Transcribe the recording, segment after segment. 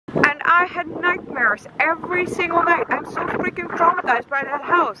I had nightmares every single night. I'm so freaking traumatized by that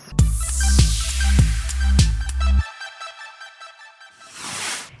house.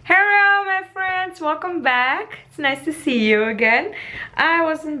 Hello my friends, welcome back. It's nice to see you again. I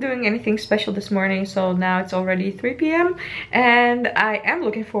wasn't doing anything special this morning, so now it's already 3 p.m. and I am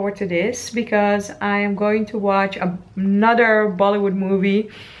looking forward to this because I am going to watch another Bollywood movie.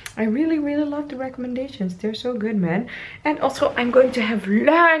 I really love the recommendations. They're so good, man. And also I'm going to have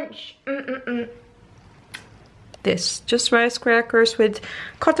lunch. This, just rice crackers with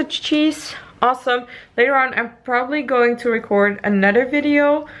cottage cheese. Awesome. Later on I'm probably going to record another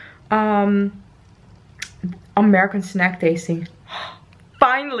video, American snack tasting.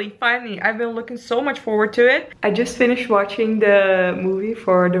 Finally, I've been looking so much forward to it. I just finished watching the movie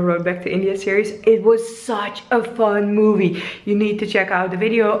for the Road Back to India series. It was such a fun movie. You need to check out the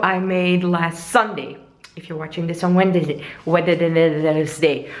video I made last Sunday. If you're watching this on Wednesday.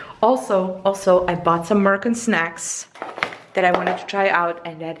 Also, I bought some American snacks that I wanted to try out,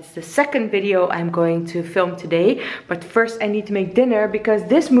 and that is the second video I'm going to film today. But first I need to make dinner because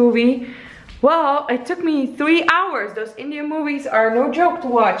this movie, well, it took me 3 hours. Those Indian movies are no joke to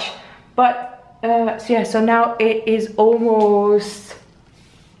watch. But so yeah, so now it is almost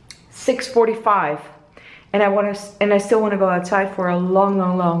 6:45. And I still want to go outside for a long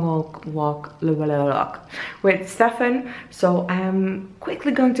walk with Stefan. So I'm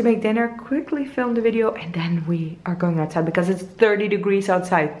quickly going to make dinner, quickly film the video, and then we are going outside because it's 30 degrees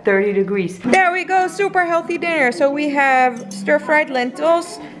outside. 30 degrees. There we go, super healthy dinner. So we have stir-fried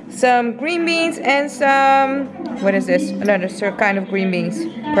lentils, some green beans, and some, what is this? Another kind of green beans.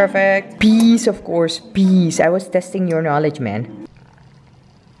 Perfect. Peas, of course, peas. I was testing your knowledge, man.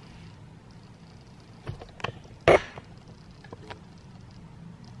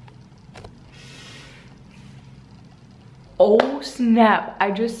 Oh snap, I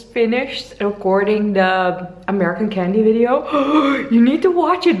just finished recording the American candy video. You need to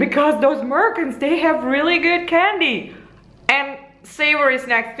watch it because those Americans, they have really good candy. And savory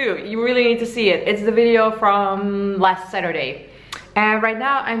snacks too. You really need to see it. It's the video from last Saturday. And right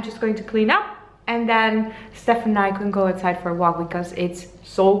now I'm just going to clean up, and then Steph and I can go outside for a walk because it's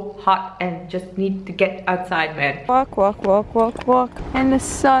so hot and just need to get outside, man. Walk. And the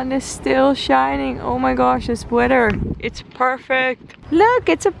sun is still shining. Oh my gosh, this weather. It's perfect. Look,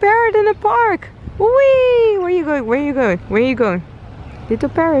 it's a parrot in the park. Whee! Where are you going? Where are you going? Where are you going? Little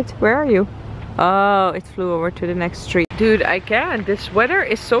parrot, where are you? Oh, it flew over to the next street. Dude, I can't. This weather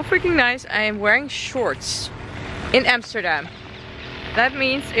is so freaking nice. I am wearing shorts in Amsterdam. That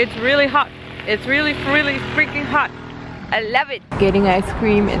means it's really hot. It's really freaking hot. I love it. Getting ice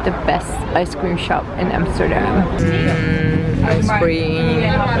cream at the best ice cream shop in Amsterdam. Ice cream.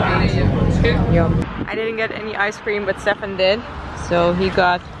 Yum. I didn't get any ice cream, but Stefan did. So he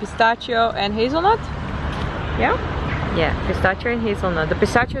got pistachio and hazelnut. Yeah? Yeah, pistachio and hazelnut. The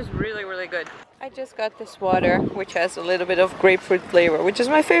pistachio is really good. I just got this water, which has a little bit of grapefruit flavor, which is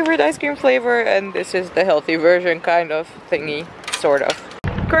my favorite ice cream flavor. And this is the healthy version, kind of thingy, sort of.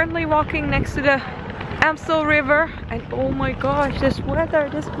 Currently walking next to the Amstel River, and oh my gosh, this weather,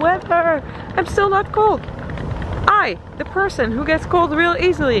 I'm still not cold. I, the person who gets cold real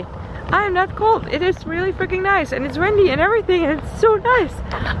easily, I am not cold. It is really freaking nice, and it's windy and everything, and it's so nice.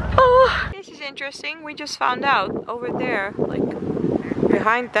 Oh, this is interesting. We just found out over there, like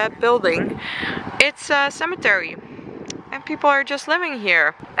behind that building, it's a cemetery, and people are just living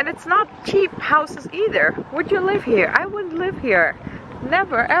here. And it's not cheap houses either. Would you live here? I wouldn't live here.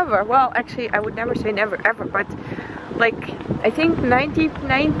 Never ever. Well, actually I would never say never ever, but like I think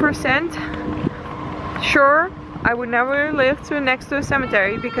 99% sure I would never live next to a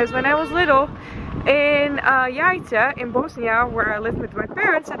cemetery, because when I was little in Jajce in Bosnia, where I lived with my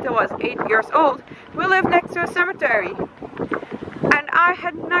parents until I was 8 years old, we lived next to a cemetery. And I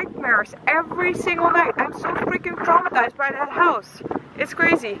had nightmares every single night. I'm so freaking traumatized by that house. It's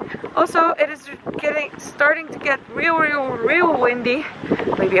crazy. Also, it is starting to get real windy.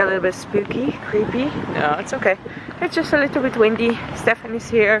 Maybe a little bit spooky, creepy. No, it's okay. It's just a little bit windy. Stefan is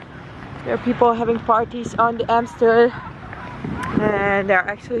here. There are people having parties on the Amstel. And there are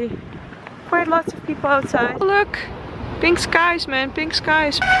actually quite lots of people outside. Oh, look! Pink skies, man. Pink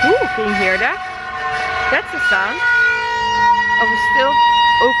skies. Ooh, can you hear that? That's the sound of a still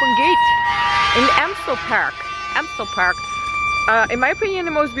open gate in the Amstel Park. In my opinion,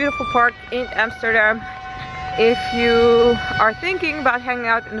 the most beautiful park in Amsterdam. If you are thinking about hanging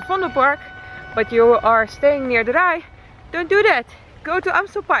out in the Vondelpark, but you are staying near the Rij, don't do that. Go to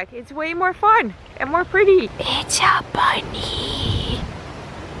Amstel Park. It's way more fun and more pretty. It's a bunny.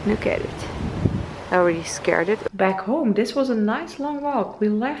 Look at it. I already scared it. Back home, this was a nice long walk. We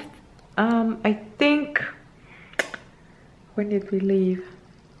left I think, when did we leave?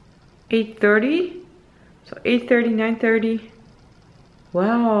 8:30. So 8:30, 9:30.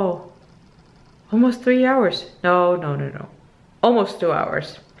 Wow. Almost 3 hours. No. Almost 2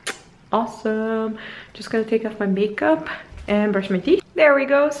 hours. Awesome. Just gonna take off my makeup and brush my teeth. There we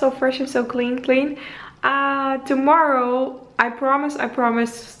go. So fresh and so clean. Tomorrow, I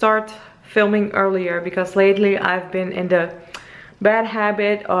promise start filming earlier, because lately I've been in the bad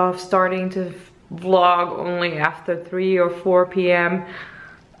habit of starting to vlog only after 3 or 4 p.m.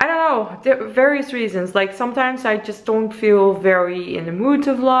 I don't know, there are various reasons. Like sometimes I just don't feel very in the mood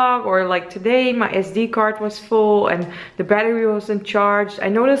to vlog, or like today my SD card was full and the battery wasn't charged. I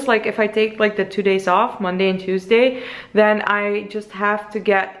noticed like if I take like the 2 days off, Monday and Tuesday, then I just have to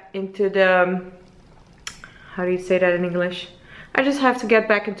get into the, how do you say that in English? I just have to get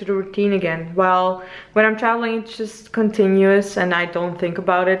back into the routine again. Well, when I'm traveling, it's just continuous and I don't think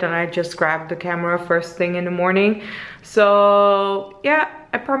about it, and I just grab the camera first thing in the morning. So yeah,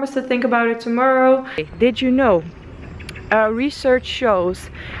 I promise to think about it tomorrow. Did you know? Research shows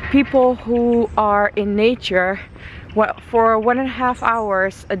people who are in nature for 1.5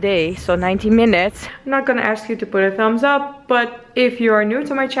 hours a day, so 90 minutes. I'm not gonna ask you to put a thumbs up, but if you are new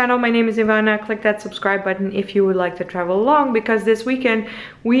to my channel, my name is Ivana, click that subscribe button if you would like to travel along, because this weekend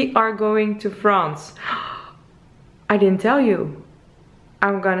we are going to France. I didn't tell you.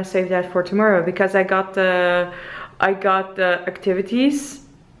 I'm gonna save that for tomorrow, because I got the activities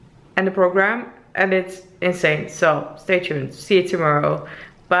and the program, and it's insane. So stay tuned. See you tomorrow.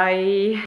 Bye.